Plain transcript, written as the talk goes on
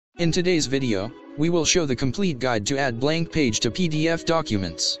In today's video, we will show the complete guide to add blank page to PDF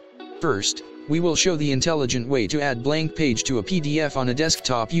documents. First, we will show the intelligent way to add blank page to a PDF on a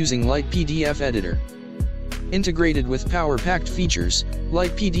desktop using LightPDF editor. Integrated with power-packed features,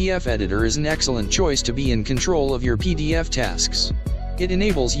 LightPDF editor is an excellent choice to be in control of your PDF tasks. It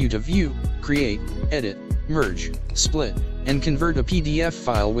enables you to view, create, edit, merge, split, and convert a PDF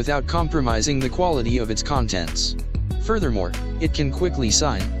file without compromising the quality of its contents. Furthermore, it can quickly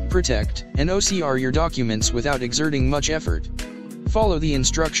sign, protect, and OCR your documents without exerting much effort. Follow the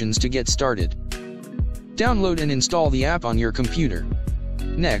instructions to get started. Download and install the app on your computer.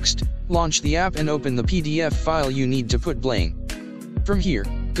 Next, launch the app and open the PDF file you need to put blank. From here,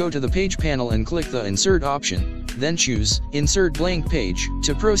 go to the page panel and click the Insert option, then choose Insert Blank Page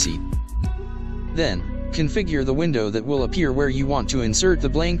to proceed. Then, configure the window that will appear where you want to insert the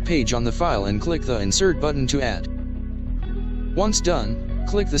blank page on the file and click the Insert button to add. Once done,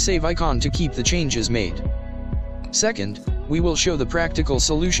 click the Save icon to keep the changes made. Second, we will show the practical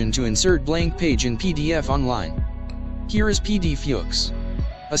solution to insert blank page in PDF online. Here is PDFEFSCAPE.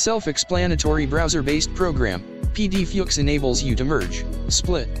 A self-explanatory browser-based program, PDFEFSCAPE enables you to merge,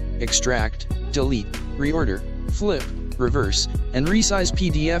 split, extract, delete, reorder, flip, reverse, and resize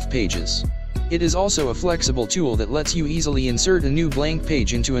PDF pages. It is also a flexible tool that lets you easily insert a new blank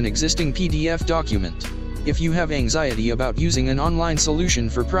page into an existing PDF document. If you have anxiety about using an online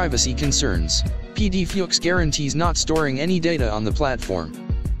solution for privacy concerns, PDFEFSCAPE guarantees not storing any data on the platform.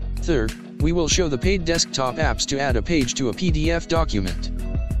 Third, we will show the paid desktop apps to add a page to a PDF document.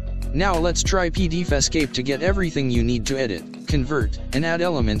 Now let's try PDFESCAPE to get everything you need to edit, convert, and add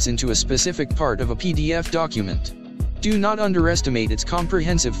elements into a specific part of a PDF document. Do not underestimate its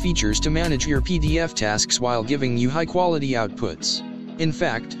comprehensive features to manage your PDF tasks while giving you high-quality outputs. In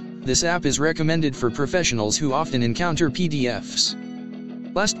fact, this app is recommended for professionals who often encounter PDFs.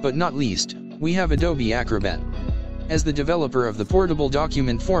 Last but not least, we have Adobe Acrobat. As the developer of the portable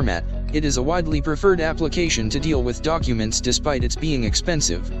document format, it is a widely preferred application to deal with documents despite its being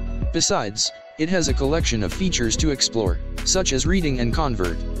expensive. Besides, it has a collection of features to explore, such as reading and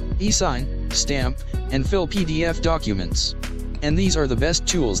convert, e-sign, stamp, and fill PDF documents. And these are the best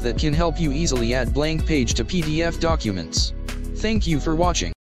tools that can help you easily add blank page to PDF documents. Thank you for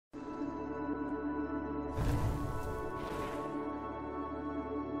watching.